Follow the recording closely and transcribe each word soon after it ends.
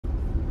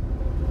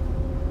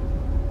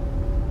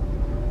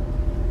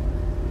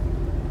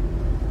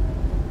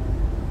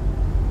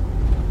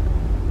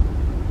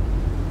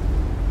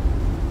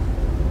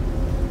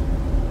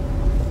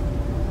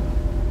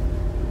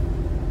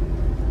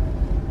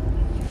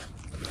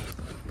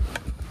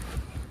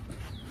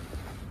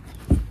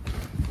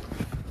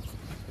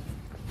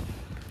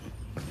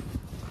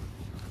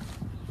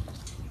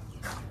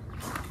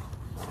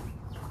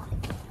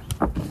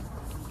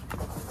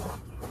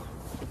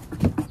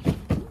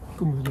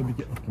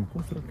bietjie afkom.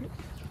 Kom Frikkie.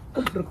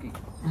 Kom Frikkie.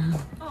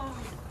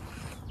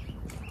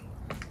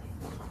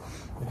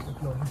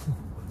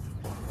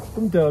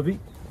 Kom Davie.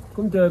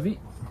 Kom Davie.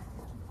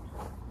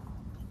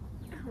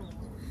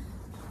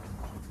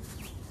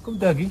 Kom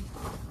Daggie.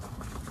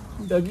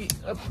 Kom Daggie.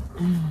 Up.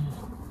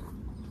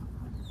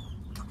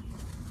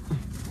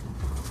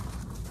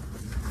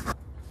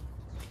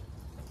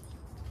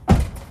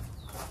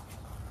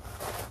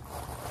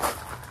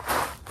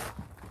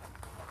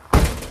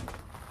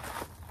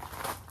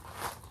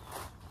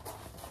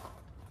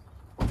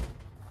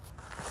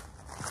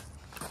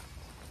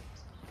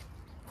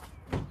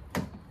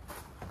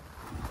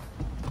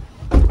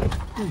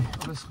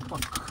 Alles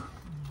gepak.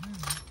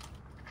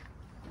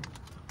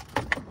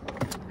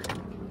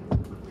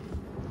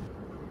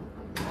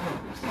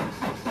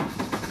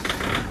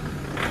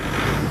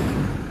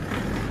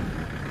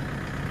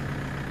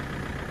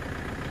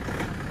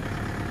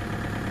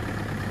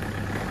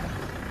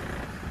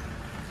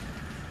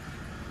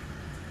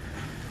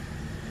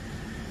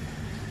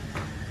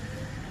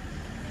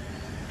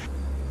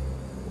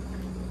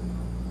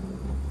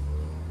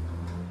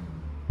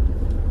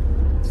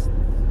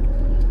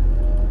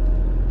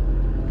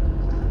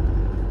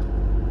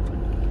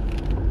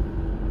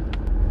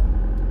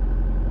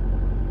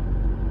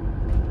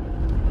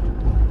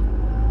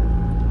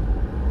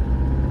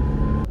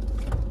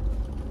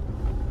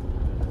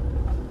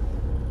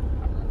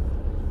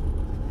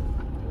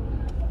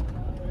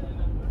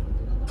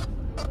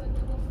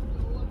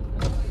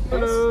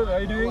 Hello, how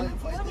are you doing?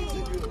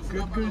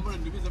 Good, good.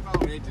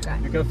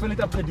 You can fill it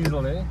up with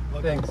diesel, eh?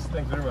 Thanks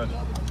very much.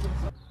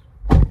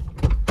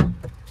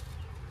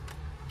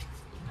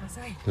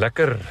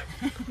 Lekker.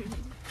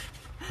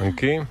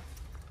 Dankie.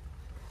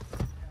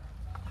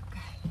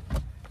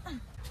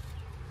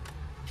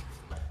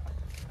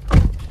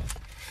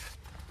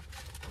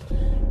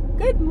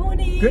 Good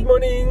morning. Good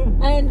morning.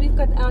 And we've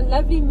got our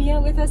lovely Mia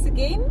with us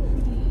again.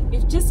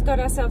 We've just got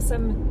ourselves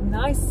some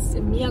nice,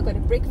 Mia got a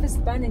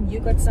breakfast bun and you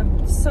got some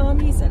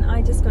samis and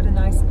I just got a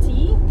nice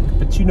tea.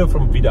 Cappuccino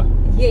from Vida.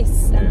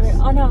 Yes, and we're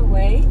on our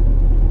way.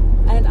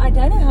 And I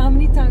don't know how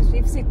many times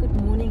we've said good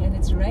morning and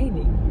it's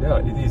raining. Yeah,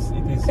 it is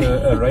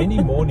a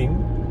rainy morning,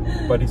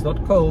 but it's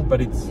not cold,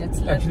 but it's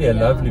actually a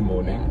lovely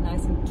morning. Yeah,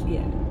 nice and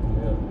clear.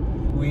 Yeah.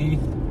 We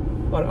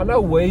are on our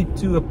way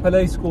to a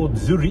place called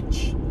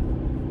Zooridge.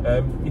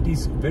 It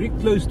is very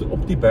close to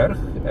Op die Berg,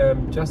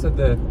 just at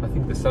I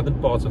think the southern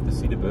parts of the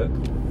Cederberg,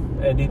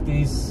 and it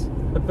is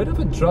a bit of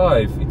a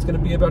drive. It's going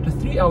to be about a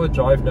 3-hour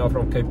drive now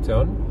from Cape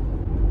Town,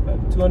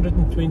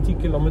 220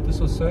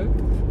 kilometers or so.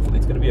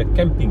 It's going to be a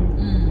camping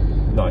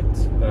night,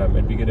 and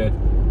we're going to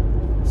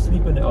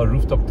sleep in our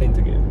rooftop tent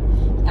again.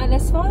 And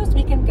as far as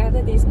we can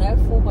gather, there's no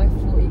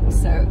 4x4,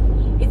 so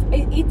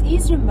it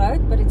is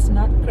remote, but it's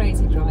not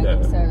crazy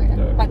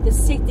driving. But the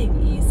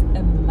setting is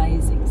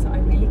amazing, so I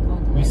really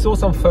can't wait. We saw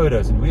some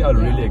photos and we are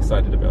really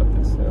excited about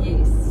this.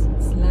 Yes,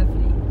 it's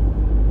lovely.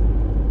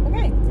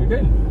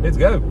 Okay, let's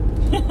go.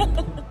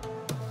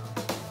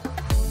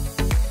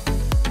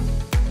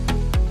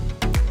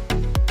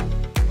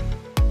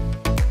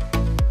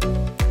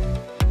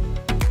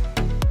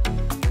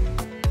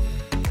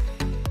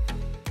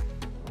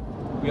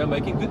 We are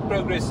making good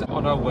progress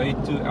on our way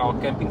to our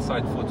camping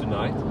site for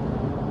tonight.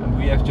 And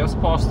we have just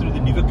passed through the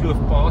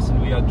Nieuwekloof Pass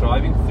and we are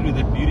driving through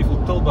the beautiful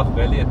Tulbagh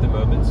Valley at the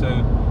moment. So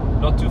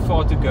not too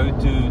far to go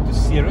to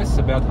Ceres,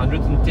 about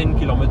 110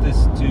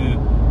 kilometers to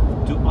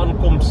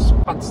Aankoms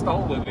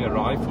Farm where we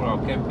arrive for our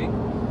camping.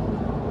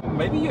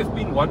 Maybe you've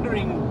been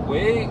wondering,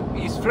 where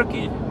is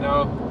Frikkie?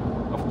 Now,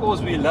 of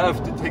course we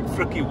love to take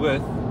Frikkie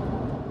with,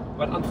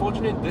 but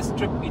unfortunately this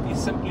trip it is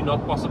simply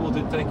not possible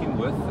to take him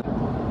with.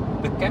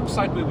 The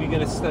campsite where we're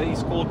going to stay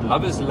is called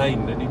Lover's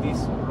Lane and it is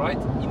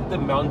right in the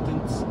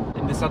mountains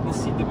in the southern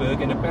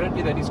Cederberg, and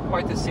apparently that is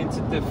quite a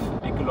sensitive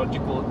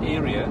ecological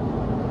area.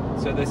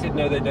 So they said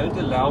no, they don't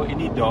allow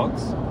any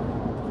dogs.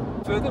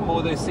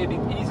 Furthermore, they said it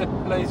is a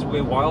place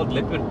where wild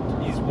leopard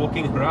is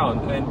walking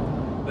around and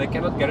they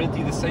cannot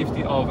guarantee the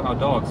safety of our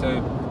dogs. So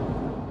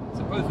I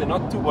suppose they're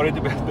not too worried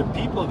about the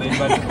people there,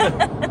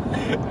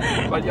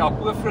 but yeah,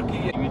 poor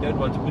Frikkie, we don't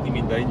want to put him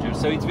in danger.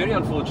 So it's very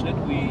unfortunate.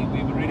 We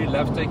would really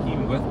love taking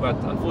him with, but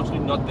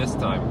unfortunately not this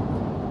time.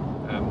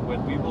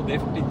 But we will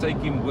definitely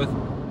take him with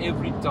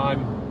every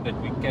time that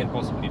we can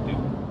possibly do.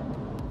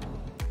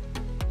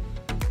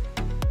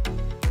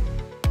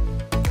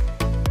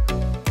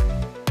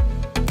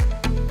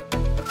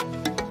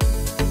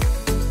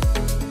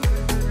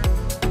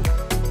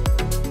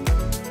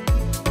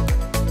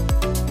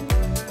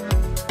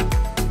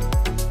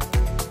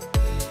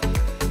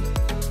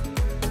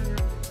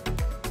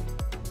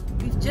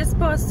 Just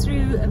passed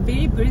through a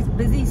very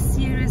busy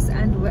Ceres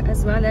and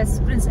as well as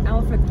Prince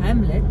Alfred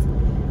Hamlet,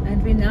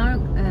 and we're now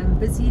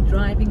busy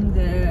driving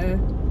the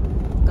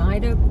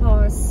Koue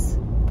Pass,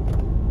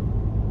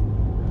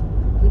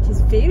 which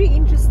is very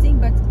interesting,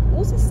 but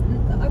also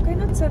okay,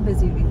 not so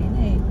busy really,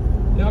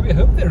 no? Yeah, we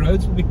hope the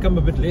roads will become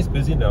a bit less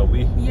busy now.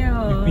 We've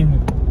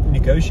been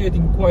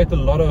negotiating quite a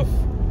lot of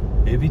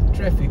heavy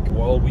traffic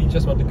while we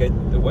just want to get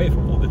away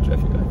from all the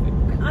traffic, I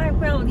think.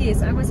 Well,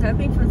 yes, I was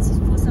hoping for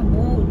some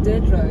more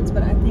dirt roads,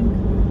 but I think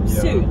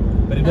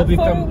soon. But it will How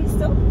far are we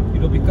still?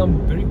 It will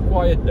become very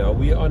quiet now.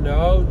 We are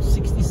now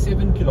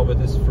 67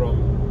 kilometers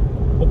from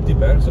Op die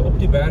Berg. So Op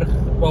die Berg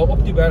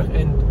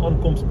and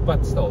Aankoms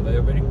Farm, they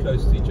are very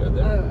close to each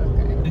other. Oh,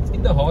 okay. It's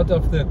in the heart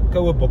of the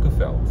Koue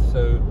Bokkeveld.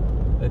 So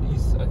that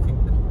is, I think,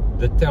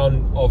 the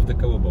town of the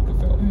Koue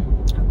Bokkeveld.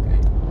 Okay.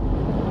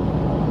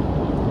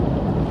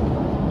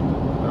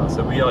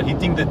 So we are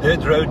hitting the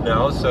dirt road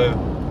now, so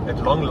at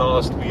long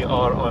last we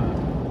are on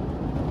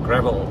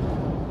gravel.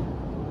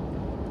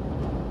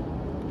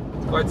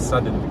 It's quite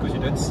sudden because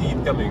you don't see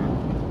it coming.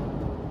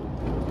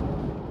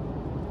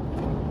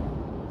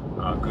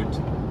 Ah, good.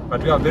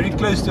 But we are very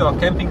close to our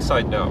camping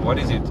site now. What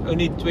is it?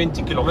 Only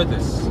 20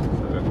 kilometers. So,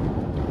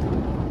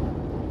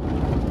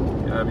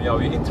 yeah,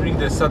 we're entering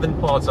the southern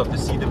parts of the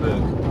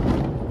Cederberg.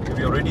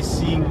 We're already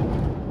seeing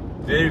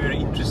very, very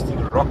interesting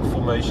rock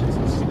formations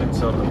and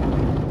so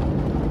on.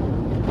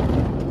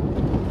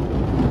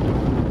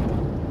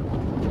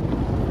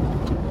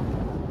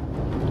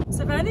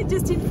 Werner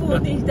just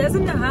informed me, he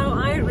doesn't know how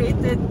I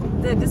read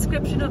the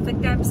description of the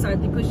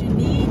campsite because you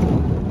need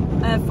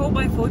a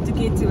 4x4 to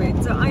get to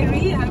it. So I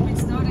really hope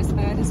it's not as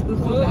bad as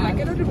before. Well, I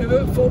cannot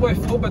remember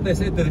 4x4, but they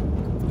said that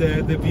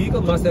the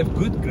vehicle must have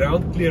good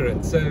ground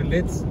clearance. So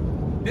let's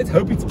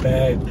hope it's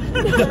bad.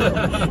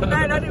 No,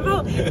 not at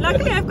all.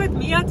 Luckily I've got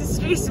Mia to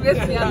stress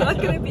with me. I'm not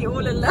going to be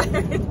all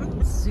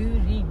alone.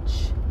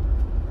 Zooridge.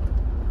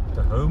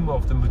 The home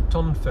of the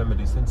Mouton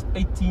family since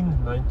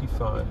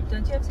 1895.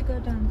 Don't you have to go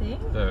down there?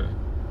 No.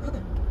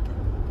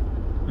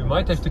 We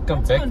might have to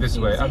come back this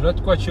way. I'm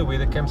not quite sure where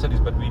the campsite is,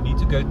 but we need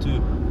to go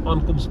to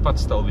Aankoms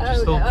Farm, which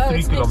is still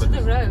 3 kilometers. Next to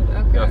the road.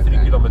 Okay, yeah, 3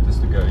 kilometers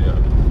to go, yeah.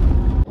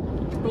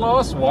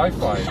 Plus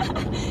Wi-Fi.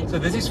 So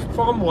this is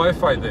farm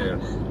Wi-Fi there.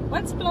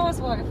 What's Plus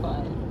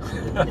Wi-Fi?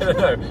 I don't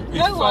know.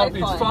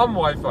 It's farm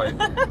Wi-Fi.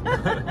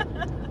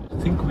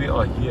 I think we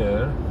are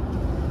here.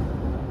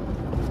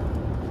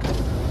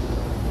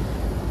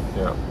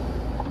 Yeah.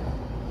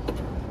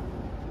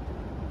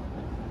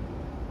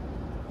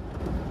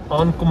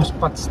 Aankoms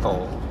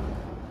Farm.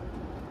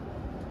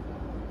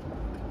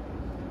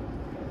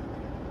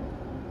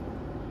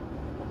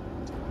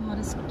 Oh,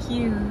 that's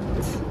cute.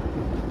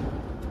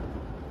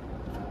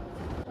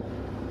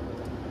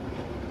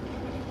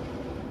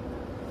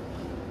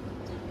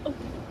 Oh.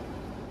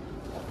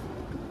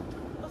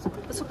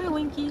 Pas op jou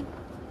hondjie.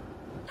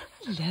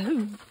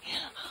 Hallo.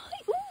 Hi,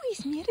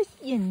 is meer as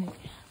een.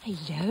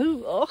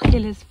 Hallo. Ag,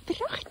 julle is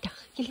pragtig.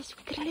 Julle is so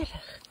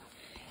krullerig.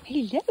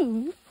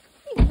 Hallo.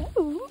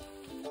 Hallo.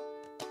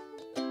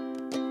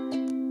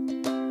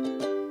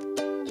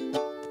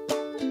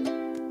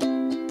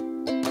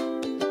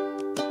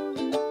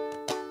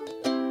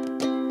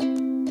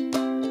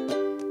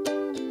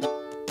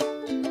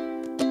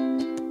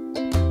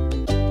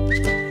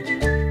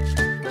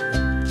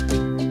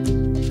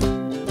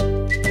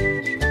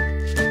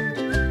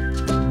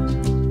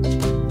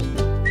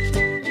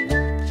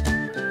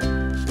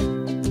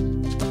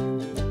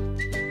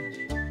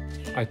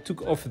 I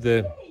took off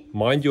the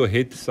mind your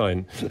head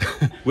sign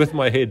with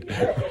my head.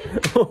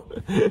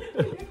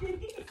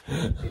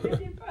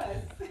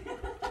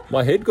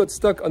 My head got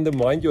stuck on the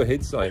mind your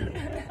head sign.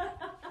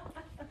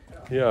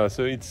 Yeah,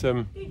 so it's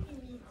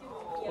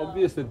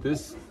obvious that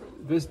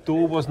this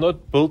door was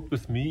not built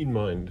with me in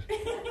mind.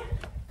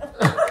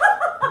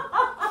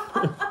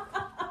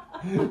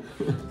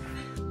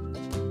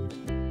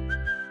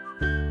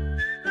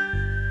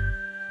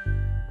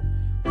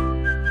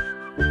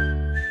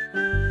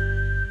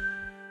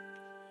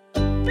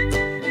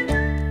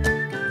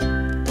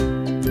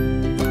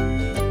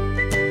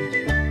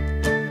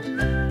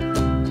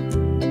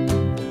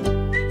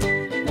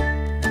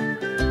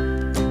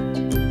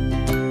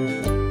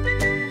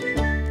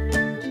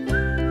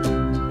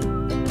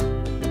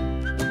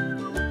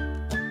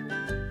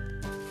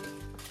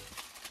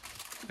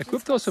 Ek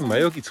hoop daar's vir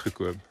my ook iets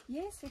gekoop.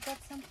 Yes, we got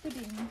some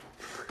pudding.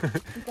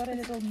 We got a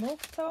little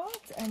milk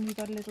tart and we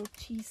got a little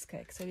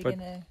cheesecake. So we're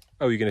gonna.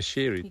 Oh, you're gonna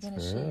share it. We're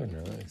gonna share it.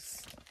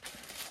 Nice.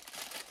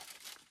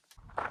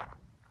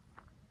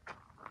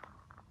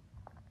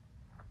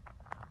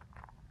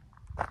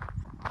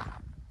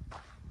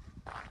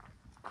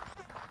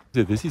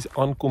 So this is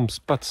Aankoms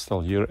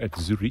Farm here at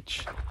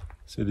Zooridge.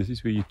 So this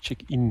is where you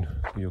check in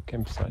for your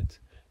campsite.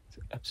 It's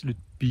an absolute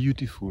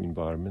beautiful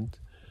environment.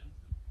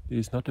 There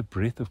is not a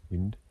breath of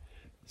wind.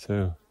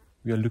 So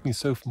we are looking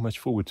so much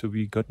forward. So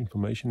we got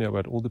information now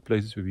about all the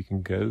places where we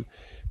can go.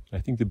 I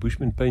think the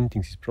Bushman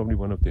paintings is probably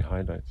one of their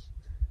highlights.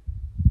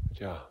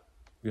 But yeah,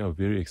 we are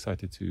very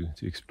excited to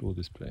explore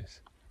this place.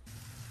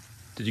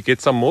 Did you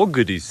get some more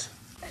goodies?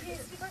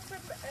 Yes, we got some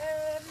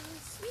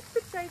sweet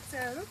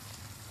potato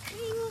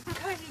cream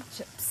curry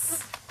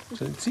chips.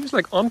 So it seems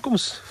like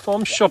Aankoms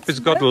Farm Shop has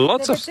got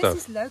lots of stuff.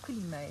 This is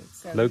locally made.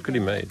 So locally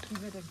made.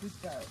 Give it a good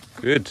go.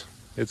 Good.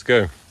 Let's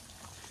go.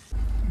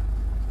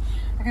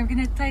 Okay, I'm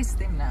going to taste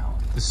them now.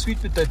 The sweet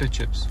potato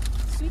chips.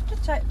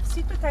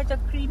 Sweet potato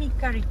creamy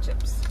curry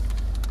chips.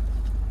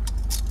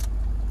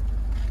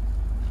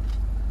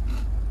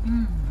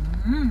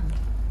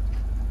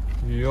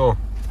 Yeah.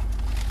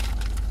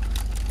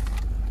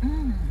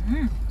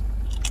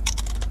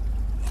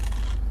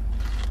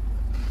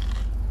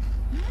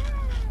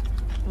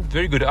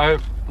 Very good.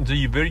 It's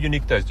a very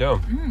unique taste, yeah.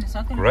 It's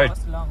not going to Great.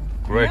 last long.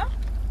 Great. Yeah?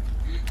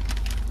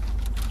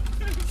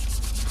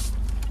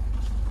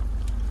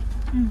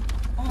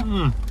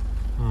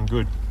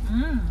 Good.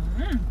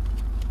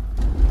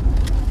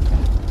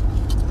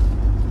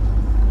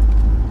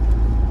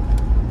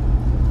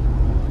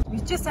 We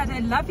just had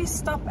a lovely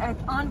stop at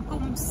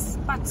Aankoms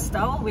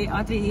Farm, where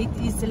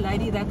Adriette is the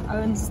lady that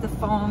owns the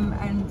farm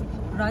and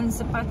runs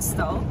the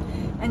padstal.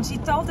 And she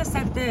told us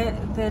that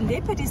the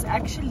leopard is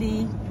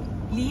actually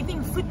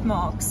leaving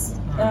footmarks,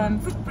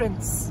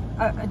 footprints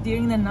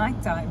during the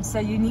night time. So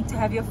you need to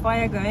have your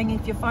fire going.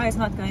 If your fire is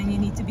not going, you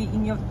need to be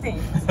in your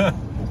tent.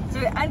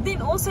 And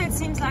then also it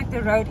seems like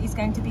the road is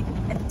going to be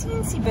a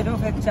teensy bit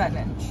of a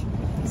challenge.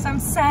 Some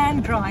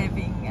sand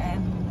driving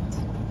and...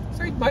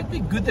 So it might be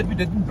good that we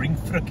didn't bring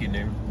frick in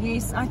him.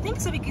 Yes, I think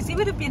so, because he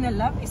would have been a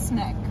lovely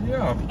snack.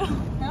 Yeah.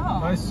 Yeah.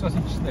 Nice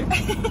sausage snack.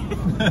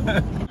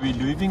 We're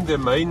leaving the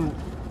main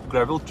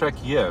gravel track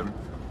here.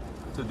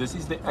 So this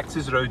is the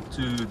access road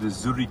to the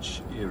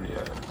Zooridge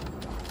area.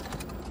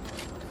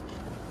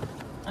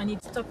 I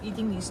need to stop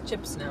eating these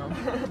chips now.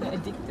 They're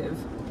addictive.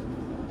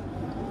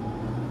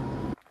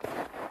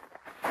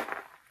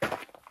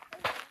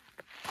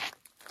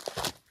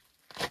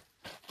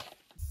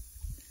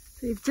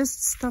 So we've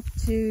just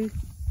stopped to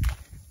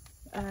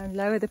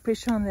lower the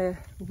pressure on the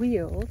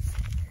wheels,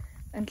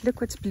 and look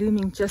what's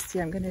blooming just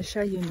here. I'm going to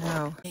show you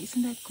now.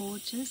 Isn't that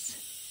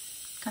gorgeous?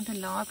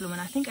 Candelabrum,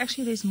 and I think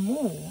actually there's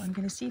more. I'm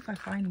going to see if I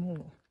find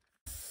more.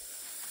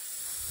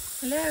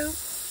 Hello?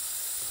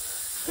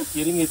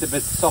 Getting it a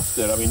bit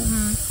softer. I mean,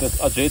 that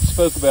Adriette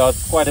spoke about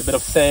quite a bit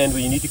of sand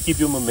where you need to keep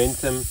your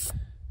momentum,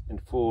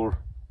 and for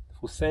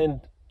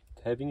sand,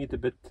 having it a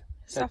bit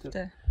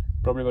Softer.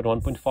 Probably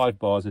about 1.5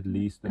 bars at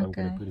least that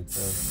Okay. I'm going to put it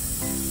down.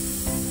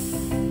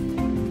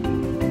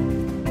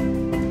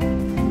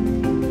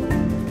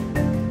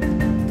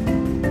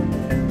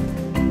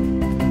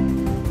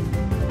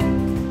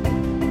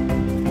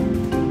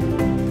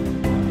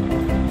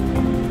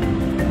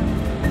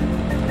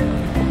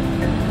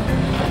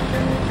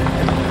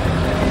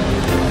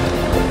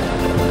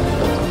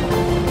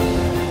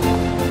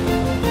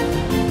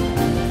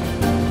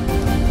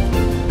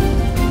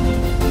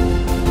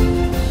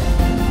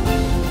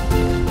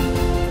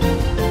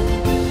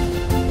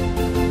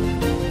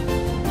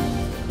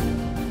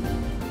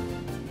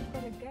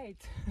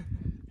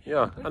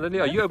 Yeah, Annelie,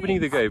 are you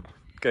opening the gate?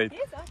 Yes,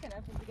 I can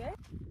open the gate.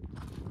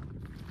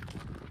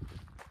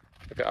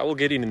 Okay, I will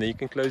get in and then you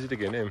can close it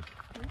again.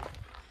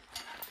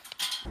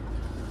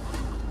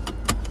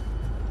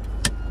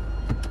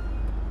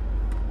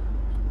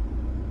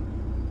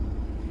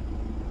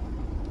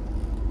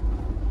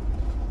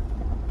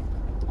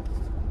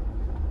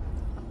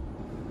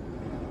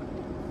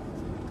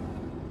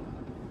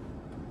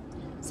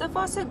 So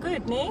far so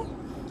good, ne?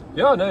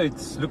 Yeah, no,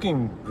 it's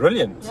looking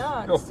brilliant.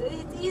 Yeah,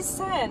 it is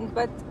sand,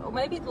 but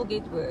maybe it will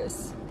get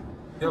worse.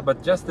 Yeah,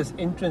 but just this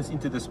entrance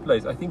into this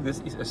place, I think this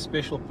is a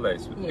special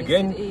place. Yes,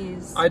 Again, it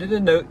is. I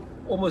didn't know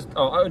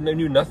I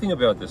knew nothing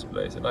about this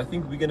place, and I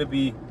think we're going to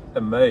be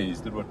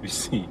amazed at what we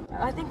see.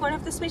 I think one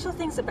of the special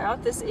things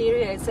about this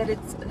area is that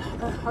it's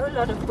a whole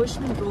lot of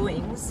bushman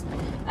drawings,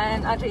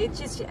 and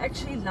Adriette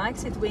actually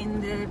likes it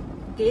when the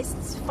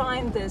guests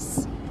find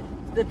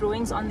the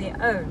drawings on their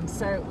own.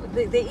 So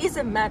there is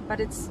a map,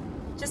 but it's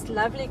just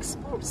lovely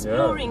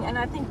exploring, and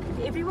I think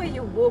everywhere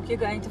you walk you're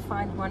going to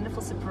find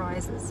wonderful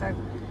surprises. So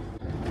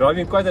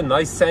driving quite a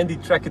nice sandy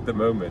track at the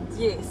moment.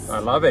 yes, I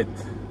love it.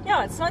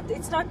 yeah, it's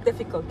not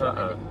difficult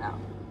driving now.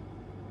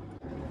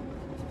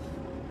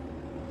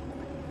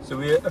 So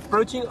we're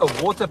approaching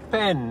a water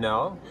pan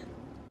now.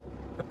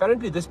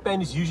 Apparently this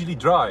pan is usually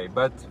dry,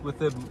 but with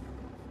the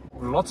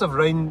lots of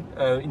rain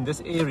in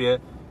this area,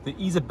 there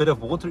is a bit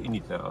of water in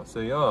it now. So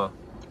yeah.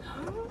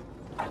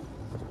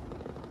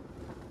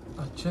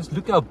 Just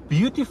look how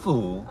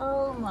beautiful.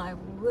 Oh my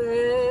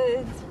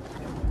word.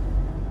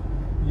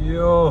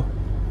 Yo.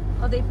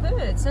 Are there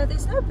birds? No,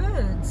 there's no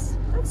birds.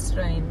 That's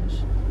strange.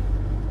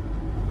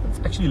 It's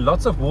actually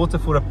lots of water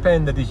for a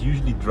pan that is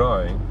usually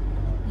dry.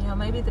 Yeah,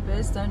 maybe the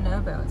birds don't know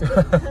about it.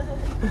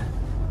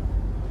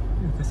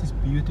 This is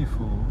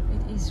beautiful.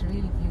 It is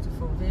really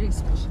beautiful, very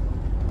special.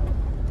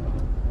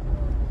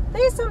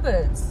 There's some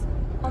birds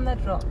on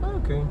that rock.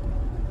 Okay.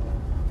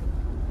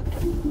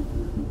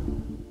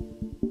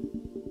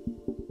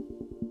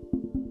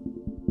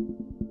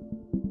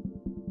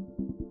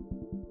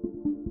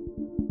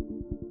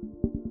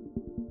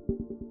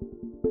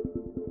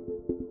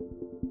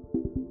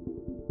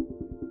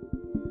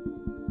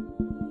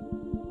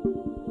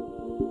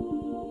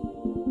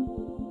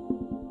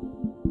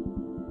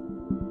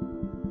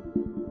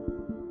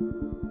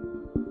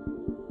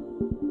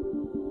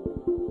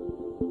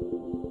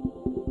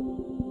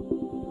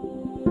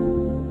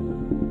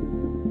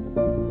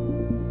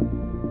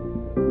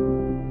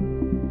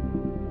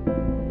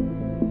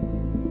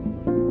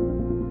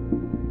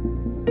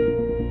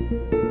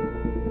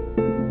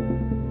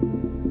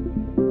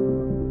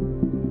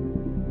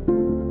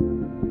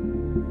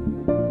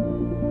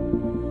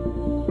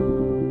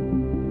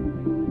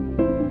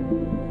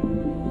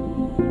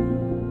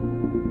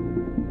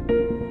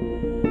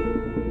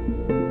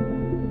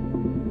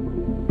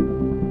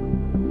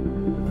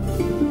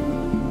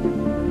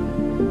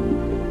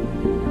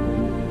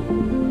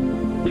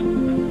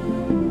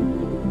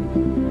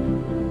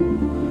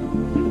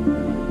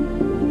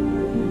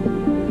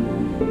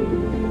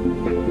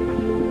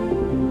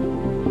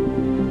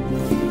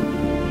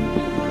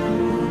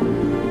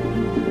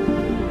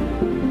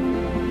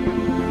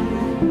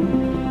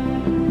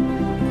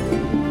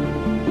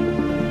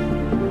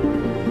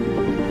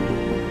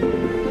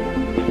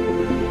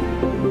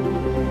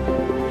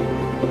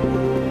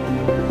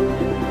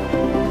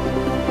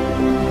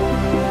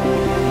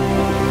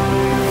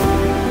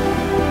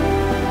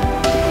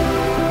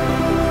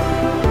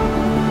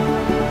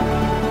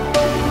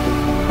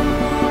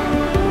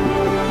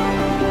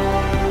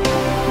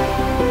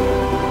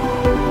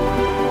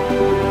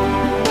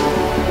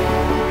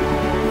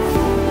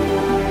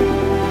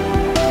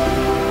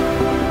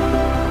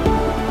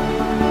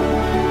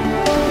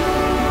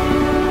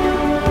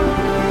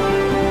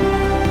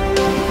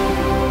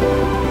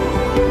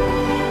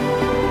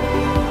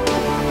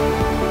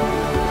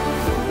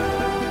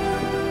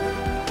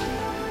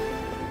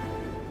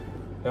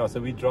 Yeah, so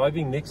we're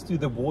driving next to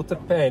the water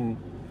pan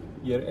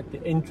here at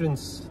the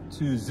entrance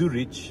to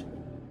Zooridge.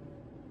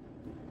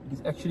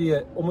 It's actually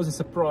almost a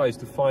surprise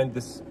to find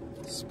this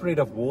spread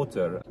of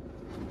water.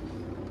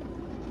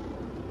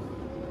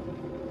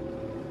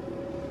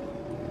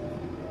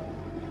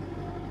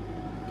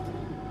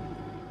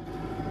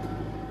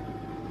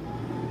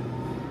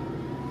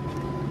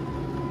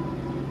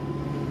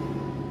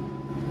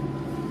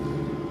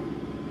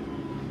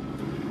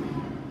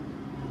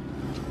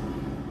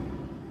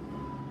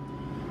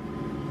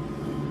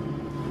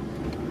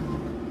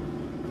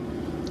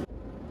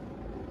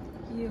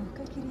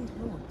 Kyk hierdie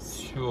rots.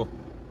 Sure.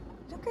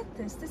 Look at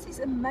this. This is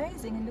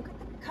amazing. And look at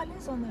the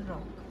colors on the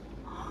rock.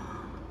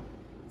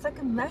 It's like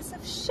a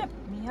massive ship,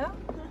 Mia.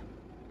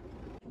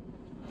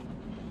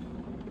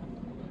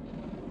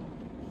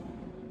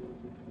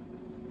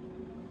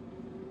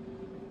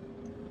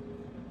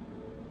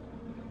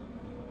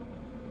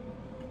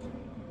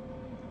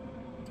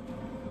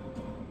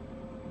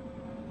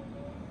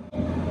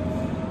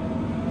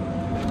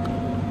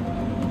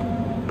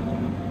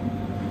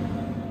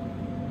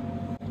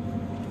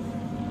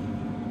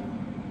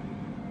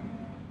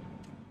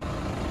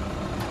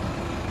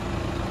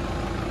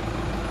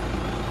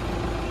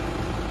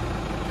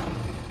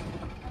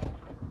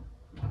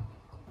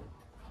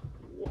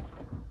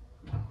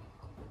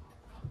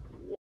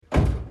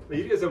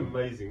 Hierdie is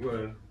amazing,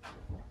 hoor.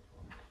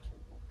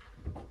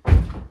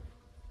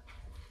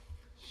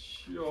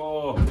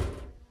 Sjoe.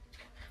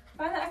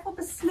 Werner, ek wil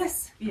beslis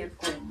weer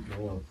kom.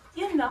 Ja.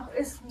 Een nag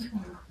is nie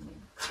genoeg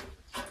nie.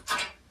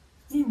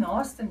 Die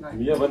naaste my.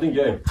 Mia, wat dink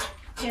jy?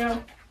 Ja.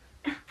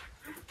 Ek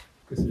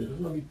sê, dis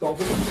nog die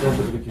tafel op die kant,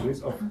 die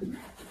res af.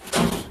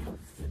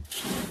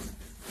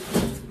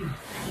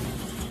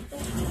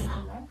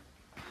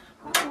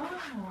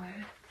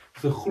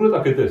 So groot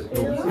ek dit is.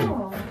 Ja.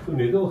 Ek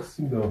net al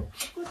gesien daar.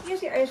 Ek moet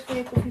eers die eiers vir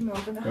die koffie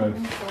maak en dan gaan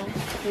ons daar.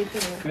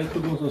 Kyk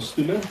tot ons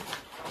stoele.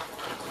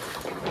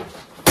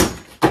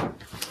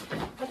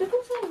 Wat het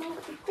ons al nog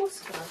die kos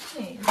gehad?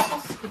 Nee, die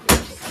kos gedoen.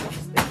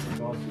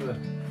 Daar's so.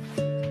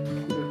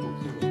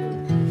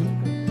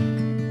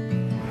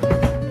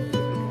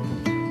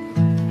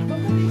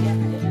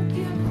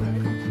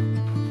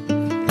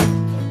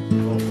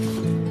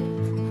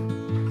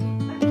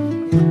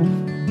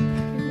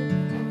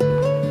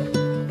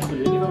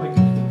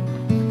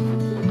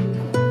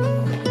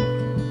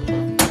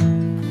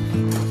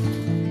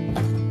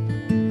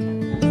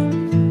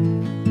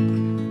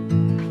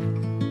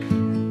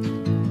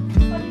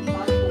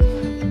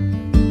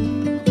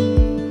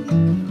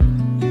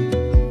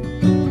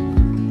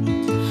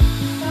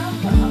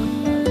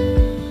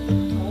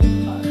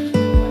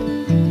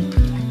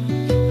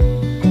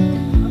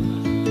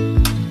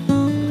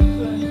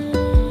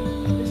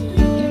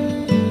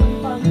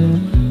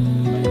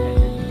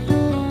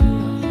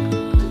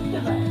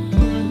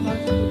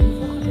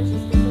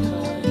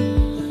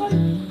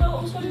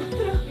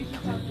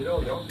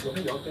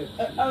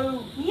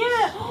 Oh,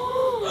 yeah!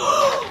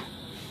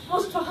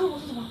 Was het wachten,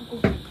 was het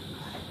wachten.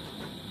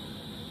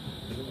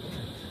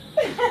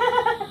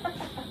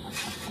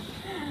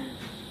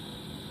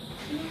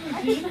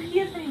 Ik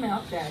vergeet van die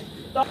melktijd.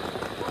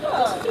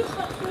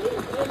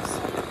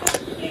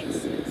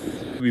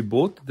 We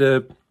bought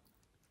the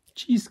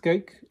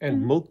cheesecake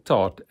and milk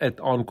tart at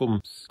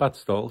Aankoms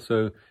Farm.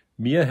 So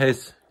Mia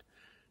has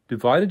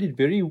divided it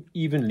very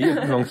evenly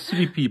among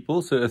 3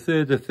 people. So a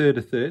third, a third,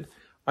 a third.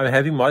 I'm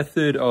having my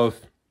third of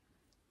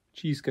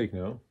cheesecake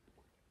now.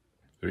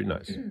 Very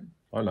nice.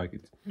 I like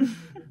it.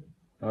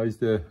 How is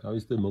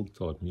the milk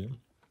tart, Mia?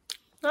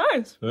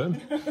 Nice.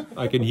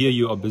 I can hear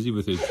you are busy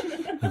with it.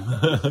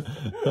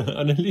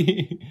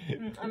 Annelie.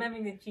 I'm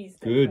having the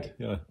cheesecake. Good.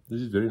 Yeah,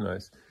 this is very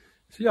nice.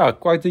 So yeah,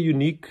 quite a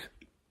unique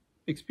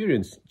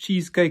experience.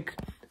 Cheesecake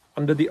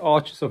under the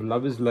arches of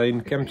Lovers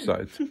Lane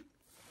campsite.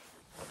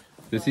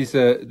 This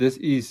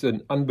is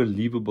an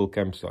unbelievable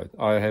campsite.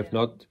 I have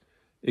not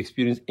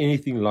experienced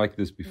anything like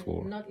this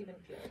before. Not even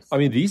close. I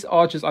mean, these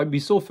arches, we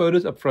saw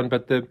photos up front,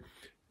 but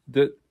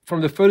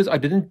from the photos, I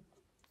didn't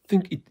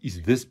think it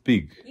is this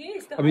big.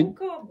 Yes, I mean,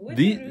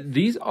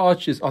 these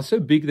arches are so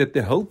big that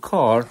the whole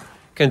car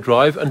can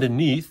drive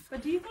underneath.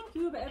 But do you think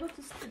you will be able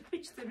to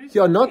pitch the roof?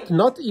 Yeah,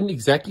 not in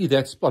exactly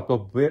that spot,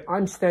 but where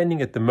I'm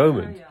standing at the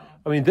moment. Yeah.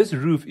 I mean, this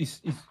roof is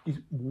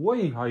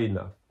way high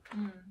enough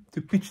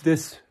to pitch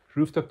this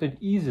rooftop tent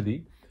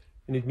easily.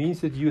 And it means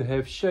that you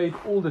have shade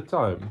all the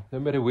time, no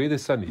matter where the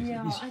sun is.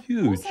 Yeah, it's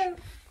huge. Also,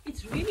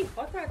 it's really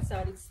hot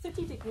outside. It's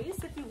 30 degrees,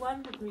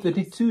 31 degrees.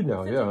 32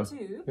 now,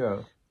 32.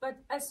 yeah. But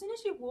as soon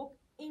as you walk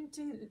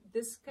into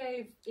this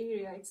cave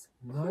area, it's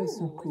nice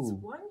and cool.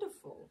 It's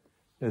wonderful.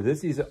 Yeah,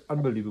 this is an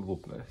unbelievable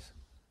place.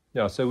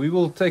 Yeah, so we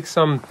will take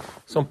some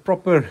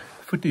proper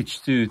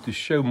footage to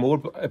show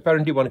more.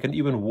 Apparently one can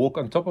even walk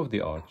on top of the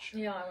arch.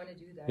 Yeah, I want to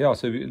do that. Yeah,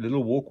 so a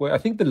little walkway. I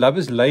think the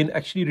Lovers Lane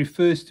actually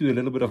refers to a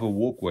little bit of a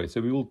walkway.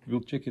 So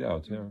we'll check it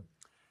out. Yeah.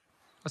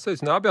 So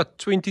it's now about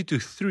 20 to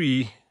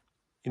 3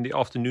 in the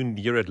afternoon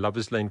here at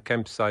Lovers Lane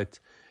campsite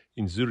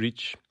in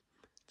Zooridge.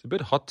 It's a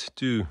bit hot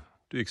to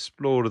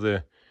explore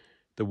the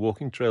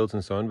walking trails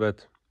and so on,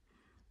 but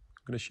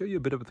going to show you a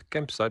bit of the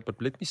campsite, but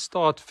let me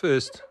start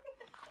first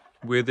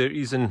where there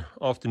is an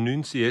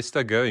afternoon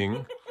siesta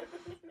going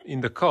in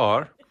the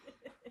car.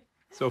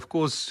 So of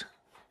course,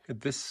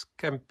 at this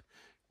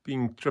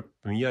camping trip,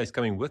 Mia is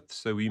coming with,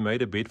 so we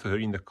made a bed for her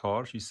in the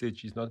car. She said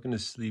she's not going to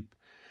sleep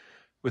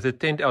with a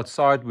tent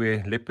outside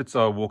where leopards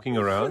are walking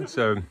around.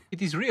 So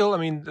it is real. I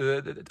mean,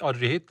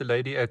 Adriette, the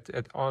lady at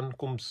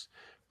Aankoms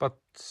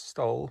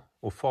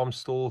Farm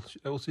Stall,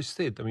 also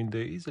said, I mean,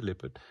 there is a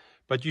leopard,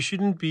 but you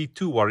shouldn't be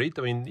too worried.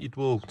 I mean, it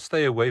will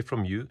stay away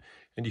from you.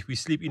 And if we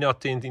sleep in our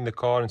tent in the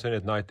car and so on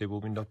at night, there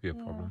will not be a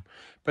problem.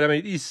 But I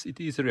mean, it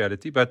is a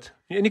reality. But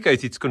in any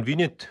case, it's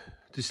convenient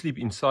to sleep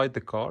inside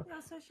the car. Yeah,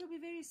 so she'll be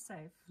very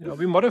safe. Yeah,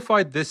 we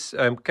modified this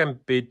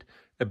camp bed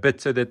a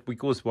bit so that,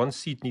 because one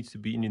seat needs to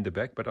be in the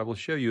back, but I will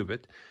show you a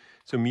bit.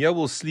 So Mia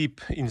will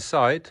sleep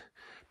inside,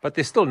 but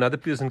there's still another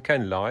person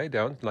can lie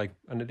down like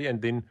under there,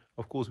 and then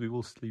of course we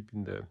will sleep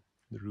in the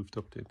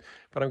rooftop tent.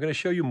 But I'm going to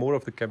show you more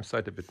of the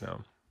campsite a bit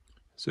now.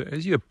 So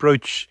as you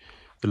approach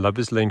the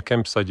Lovers Lane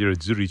campsite here at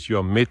Zooridge, you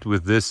are met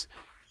with this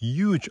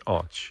huge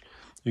arch.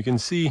 You can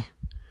see,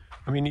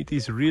 I mean, it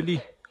is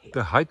really,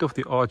 the height of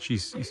the arch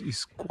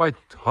is quite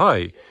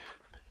high.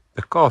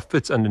 The car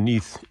fits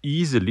underneath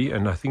easily,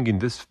 and I think in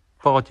this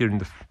part here, in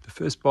the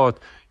first part,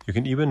 you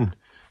can even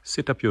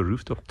set up your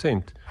rooftop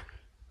tent.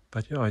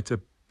 But yeah, it's a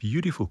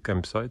beautiful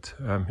campsite,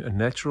 a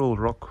natural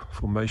rock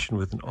formation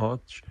with an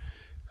arch,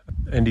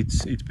 and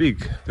it's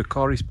big. The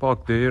car is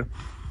parked there.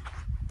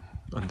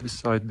 On this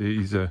side there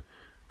is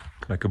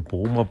like a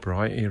Boma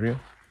Braai area.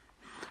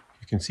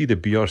 You can see the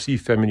BRC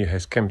family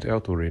has camped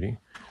out already.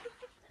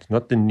 It's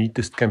not the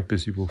neatest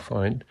campus you will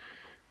find,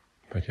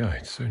 but yeah,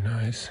 it's so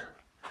nice.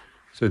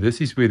 So this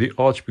is where the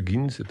arch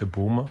begins, at the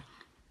Boma.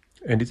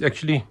 And it's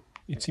actually,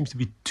 it seems to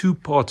be two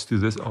parts to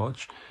this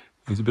arch.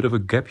 There's a bit of a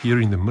gap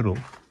here in the middle.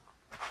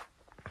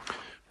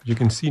 But you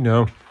can see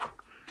now,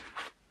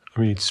 I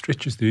mean, it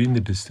stretches there in the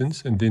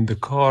distance, and then the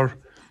car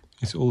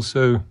is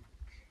also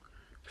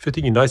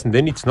fitting in nice, and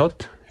then it's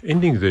not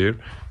ending there.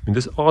 I mean,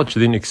 this arch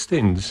then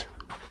extends.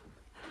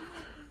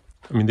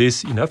 I mean,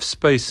 there's enough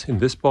space in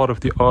this part of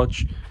the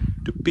arch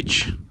to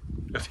pitch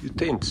a few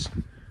tents.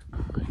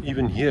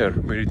 Even here,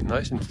 where it's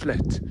nice and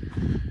flat,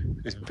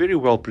 it's very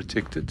well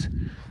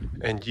protected,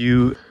 and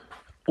you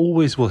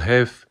always will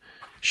have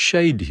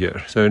shade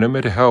here. So no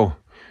matter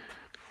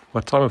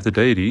what time of the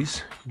day it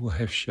is, you will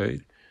have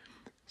shade.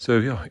 So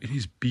yeah, it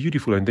is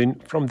beautiful. And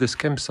then from this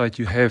campsite,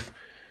 you have,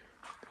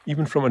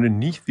 even from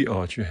underneath the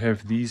arch, you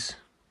have these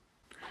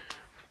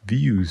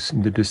views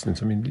in the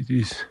distance. I mean, it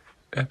is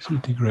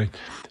absolutely great.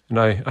 And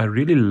I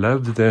really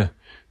love the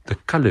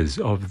colors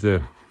of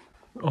the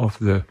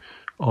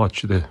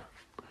arch, the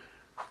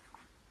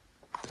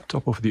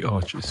top of the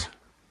arches.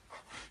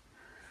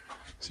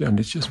 So yeah,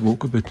 let's just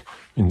walk a bit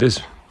in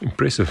this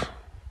impressive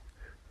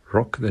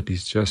rock that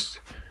is just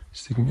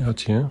sticking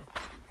out here.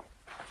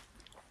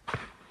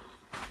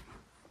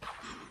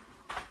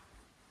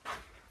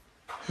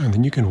 And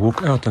then you can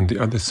walk out on the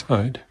other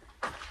side.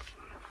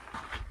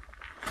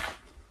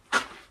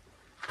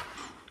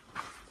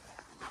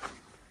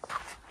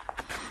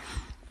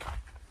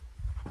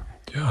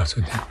 Yeah,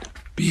 so the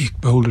big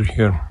boulder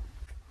here.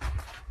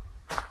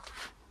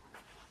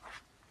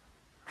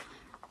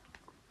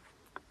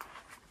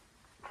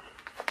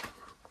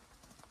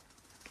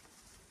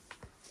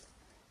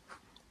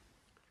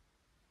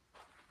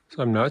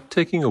 So I'm now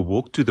taking a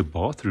walk to the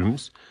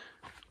bathrooms,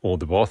 or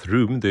the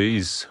bathroom. There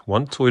is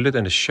one toilet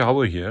and a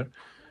shower here,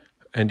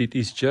 and it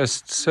is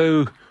just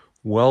so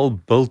well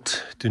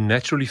built to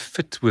naturally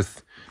fit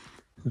with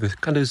the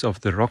colors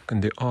of the rocks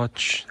and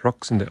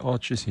the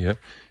arches here.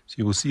 So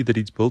you will see that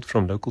it's built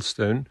from local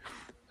stone.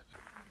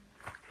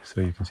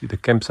 So you can see the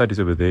campsite is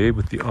over there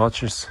with the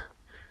arches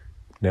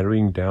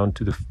narrowing down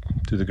to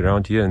the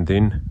ground here, and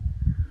then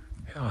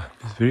yeah,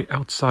 this very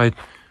outside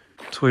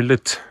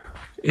toilet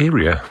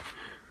area.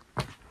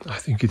 I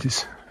think it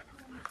is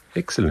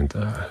excellent.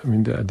 I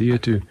mean, the idea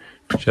to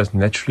just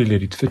naturally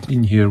let it fit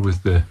in here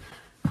with the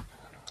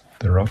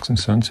rocks and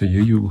so on. So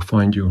here you will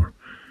find your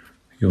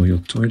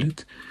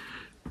toilet,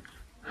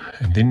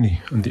 and then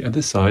on the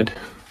other side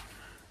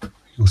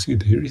you'll see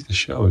there is the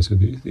shower. So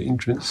there is the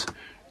entrance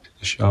to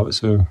the shower.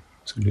 So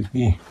let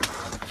me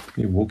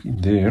walk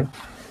in there.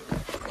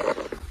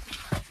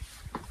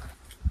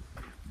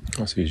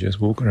 So you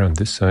just walk around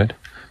this side.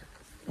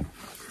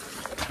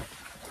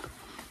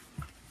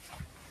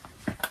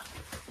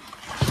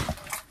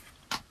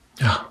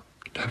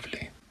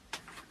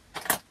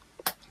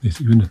 There's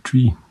even a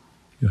tree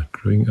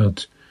growing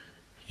out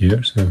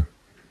here, so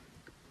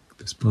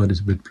this part is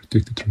a bit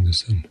protected from the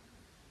sun.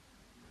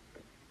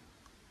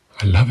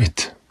 I love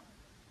it.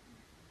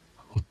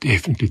 I will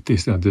definitely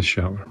test out this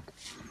shower.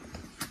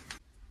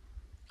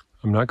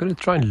 I'm now going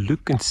to try and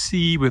look and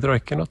see whether I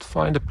cannot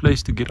find a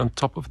place to get on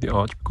top of the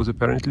arch, because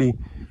apparently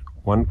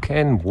one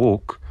can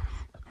walk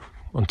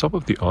on top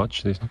of the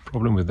arch. There's no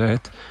problem with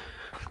that,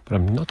 but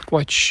I'm not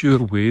quite sure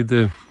where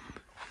the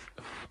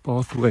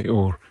pathway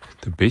or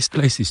the best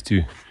place is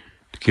to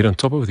get on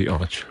top of the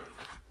arch.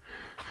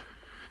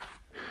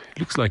 It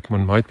looks like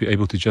one might be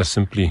able to just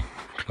simply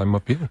climb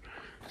up here.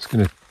 Just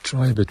going to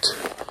try a bit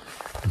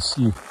and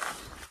see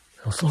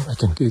how far I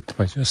can get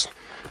by just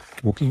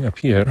walking up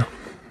here.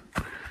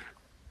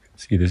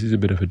 See, this is a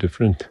bit of a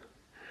different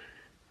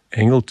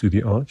angle to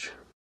the arch.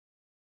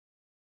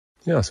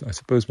 Yeah, so I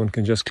suppose one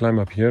can just climb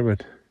up here,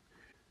 but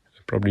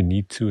I probably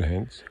need 2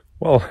 hands.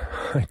 Well,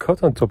 I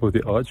got on top of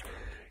the arch.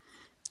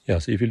 Yeah,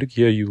 so if you look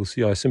here, you will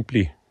see I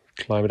simply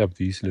climbed up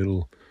these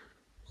little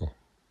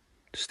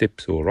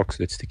steps or rocks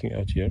that's sticking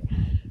out here.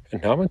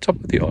 And now I'm on top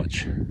of the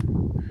arch.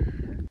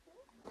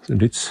 So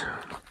let's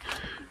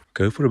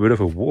go for a bit of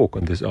a walk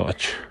on this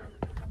arch.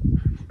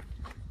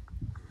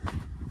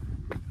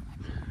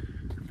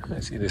 I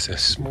see there's a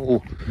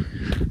small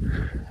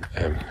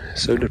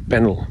solar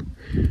panel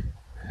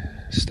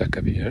stuck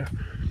up here.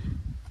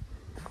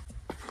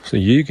 So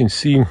here you can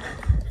see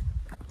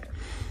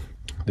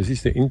this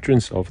is the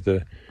entrance of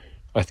the,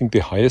 I think,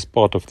 the highest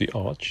part of the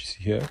arch.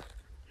 See here,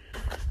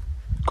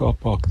 car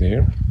park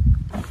there,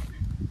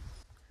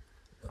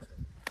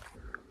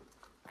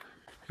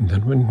 and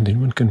then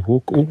one can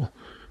walk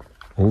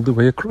all the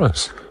way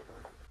across.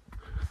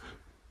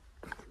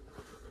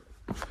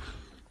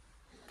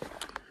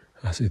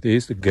 So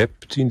there's the gap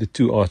between the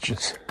 2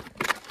 arches.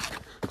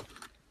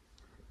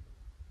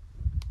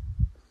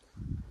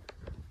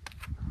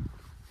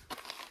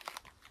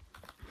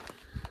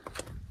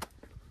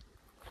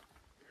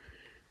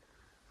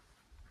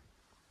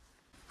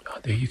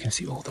 There you can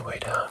see all the way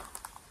down.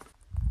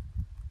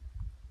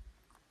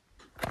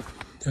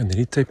 And then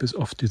it tapers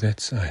off to that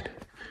side.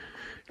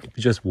 Let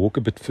me just walk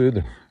a bit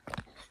further.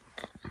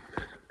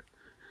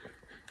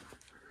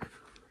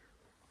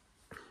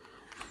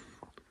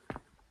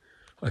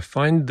 I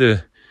find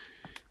the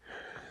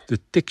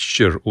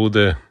texture or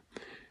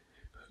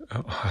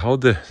how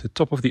the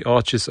top of the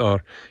arches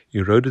are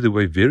eroded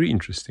away very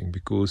interesting,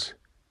 because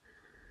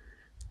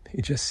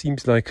it just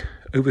seems like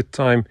over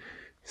time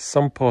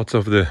some parts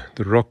of the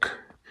rock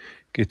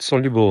get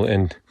soluble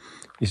and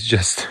it's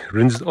just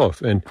rinsed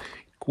off, and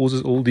it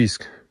causes all these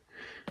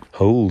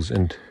holes,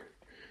 and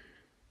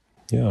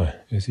yeah,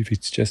 as if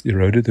it's just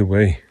eroded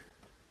away.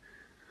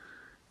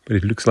 But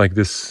it looks like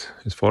this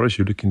as far as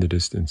you look in the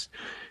distance.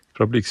 It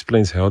probably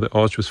explains how the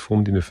arch was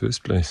formed in the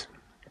first place.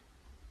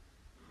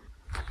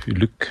 If you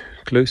look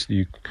closely,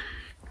 you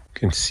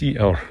can see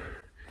our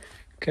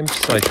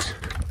campsite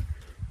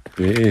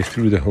there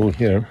through the hole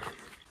here.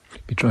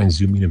 Let me try and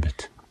zoom in a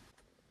bit.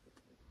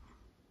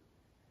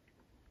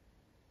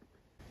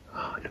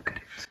 Oh, look at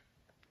it.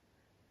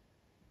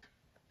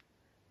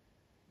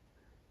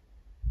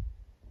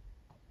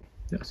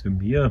 Yeah, so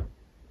Mia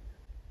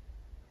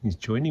is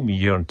joining me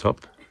here on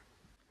top.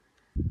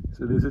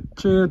 So there's a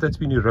chair that's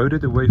been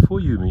eroded away for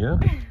you, Mia.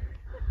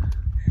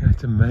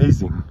 That's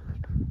amazing.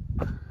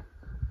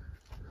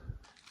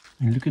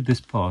 And look at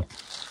this part,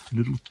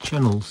 little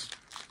channels.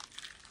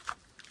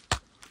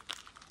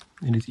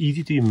 And it's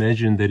easy to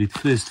imagine that it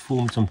first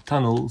formed some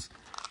tunnels,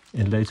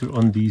 and later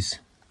on these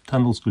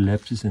tunnels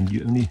collapses and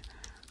you only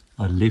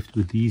are left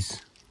with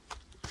these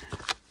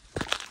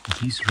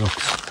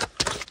rocks.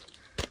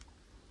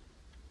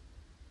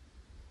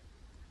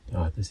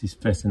 Ah, this is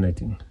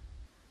fascinating.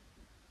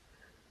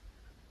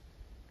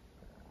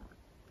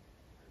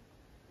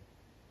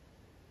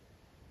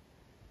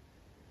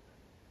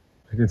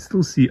 I can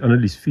still see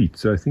Annelie's feet,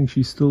 so I think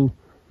she's still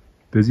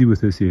busy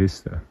with her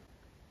siesta.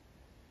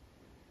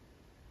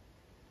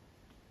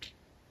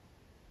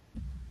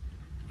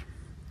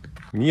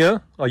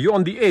 Mia, are you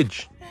on the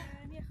edge?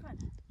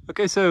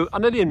 Okay, so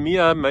Annelie and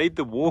Mia made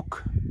the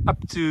walk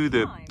up to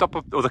the top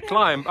of, or the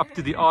climb up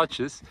to the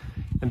arches,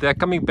 and they're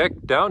coming back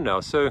down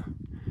now. So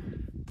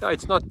yeah,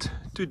 it's not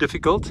too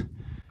difficult.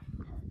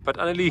 But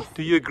Annelie,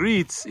 do you agree?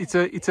 It's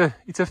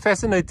a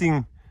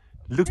fascinating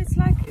look. It's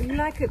like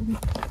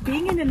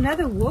being in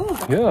another world.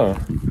 Yeah.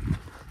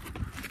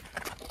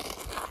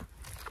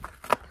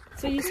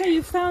 So you say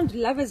you found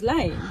Lover's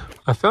Lane?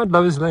 I found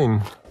Lover's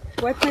Lane.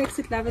 What makes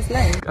it Lover's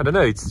Lane? I don't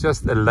know, it's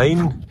just a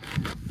lane.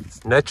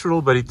 It's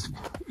natural, but it's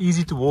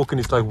easy to walk, and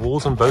it's like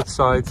walls on both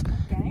sides.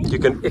 Okay. You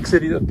can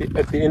exit it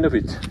at the end of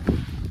it.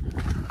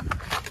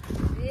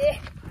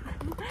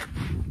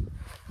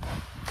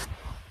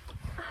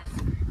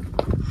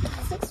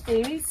 It's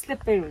very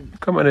slippery.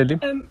 Come on, Ellie.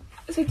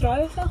 Sy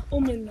draai graag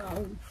om en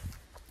nou.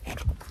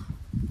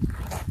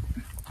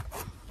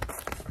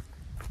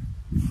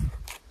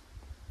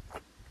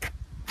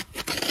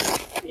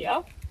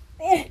 Ja.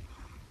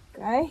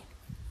 Okay.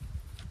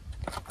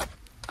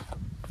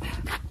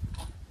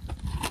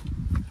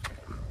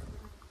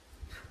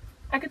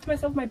 Ek het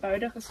myself my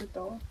boude gesit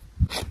daar.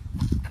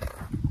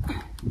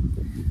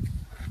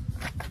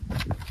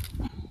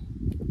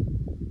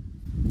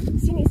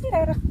 Sien, is nie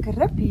regtig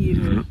grip hier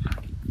nie.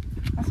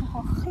 Dit is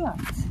nogal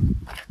glad.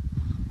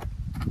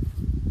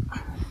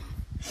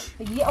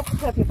 Het jy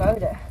opgegrip je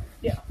boude?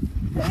 Ja.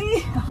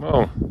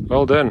 Oh,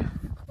 well done.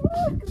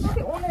 Ek is nog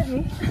nie onder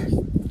nie.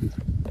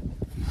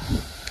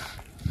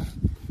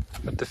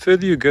 But the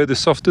further you go, the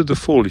softer the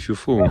fall if you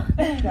fall.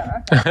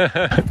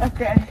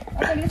 Okay.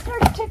 Okay, let's go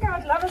check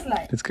out Lover's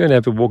Lane. Let's go and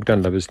have a walk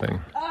down Lover's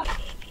Lane.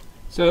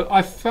 So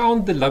I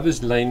found the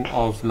Lover's Lane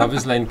of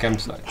Lover's Lane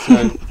campsite.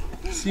 So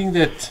seeing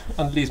that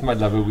Anneli is my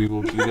lover, we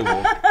will do the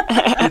walk.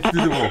 Let's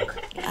do the walk.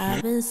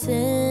 I've been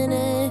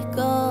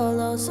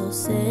cynical, oh so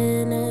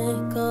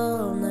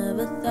cynical.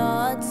 Never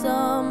thought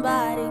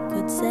somebody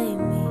could save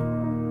me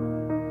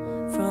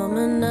from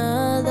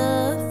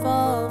another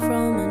fall,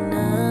 from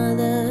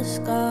another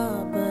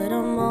scar. But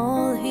I'm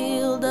all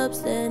healed up,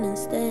 standing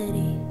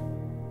steady.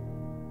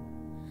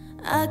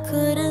 I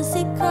couldn't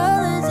see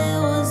colors,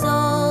 it was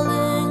all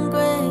in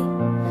gray,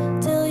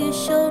 till you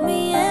showed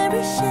me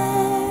every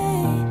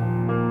shade.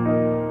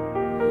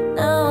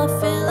 Now I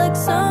feel like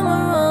summer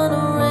on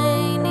a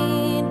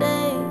rainy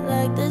day,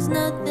 like there's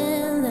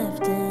nothing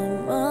left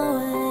in my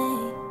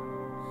way.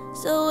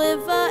 So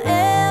if I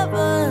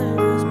ever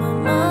lose my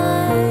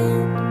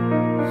mind,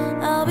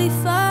 I'll be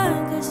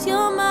fine, cause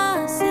you're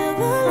my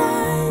silver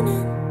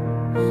lining.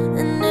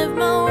 And if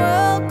my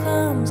world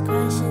comes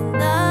crashing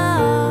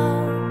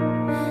down,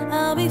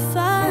 I'll be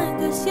fine,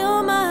 cause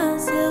you're my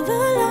silver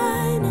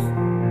lining.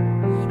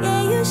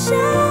 Yeah, you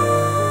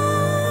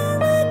shine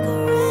like a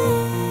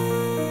ray.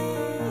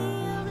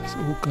 There's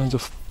all kinds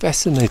of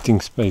fascinating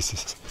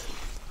spaces.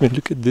 I mean,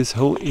 look at this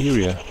whole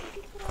area.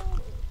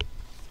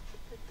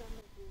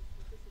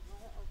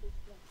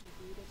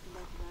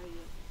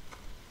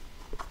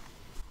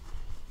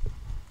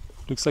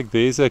 Looks like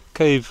there's a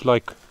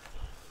cave-like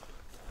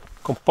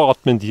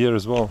compartment here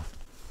as well.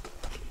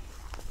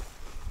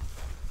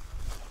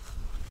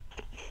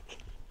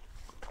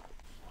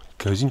 It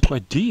goes in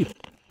quite deep.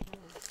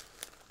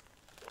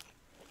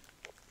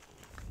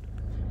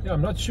 Yeah,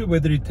 I'm not sure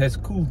whether it has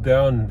cooled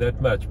down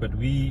that much, but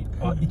we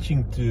are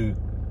itching to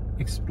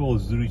explore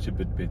Zooridge a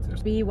bit better.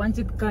 We want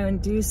to go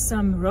and do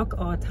some rock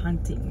art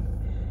hunting.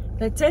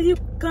 They tell you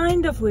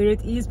kind of where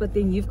it is, but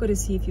then you've got to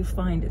see if you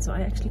find it. So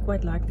I actually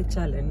quite like the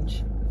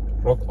challenge.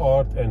 Rock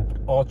art and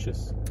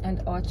arches.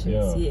 And arches,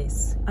 Yeah.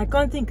 yes. I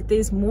can't think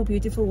there's more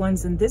beautiful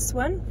ones than this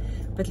one,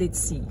 but let's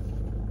see.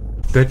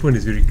 That one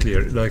is very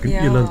clear, like an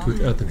Yeah. eland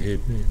without a head.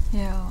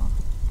 Yeah.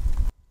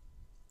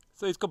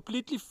 So it's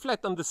completely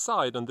flat on the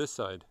side, on this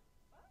side.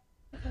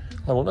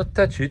 I will not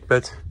touch it,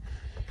 but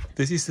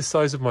this is the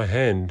size of my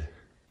hand.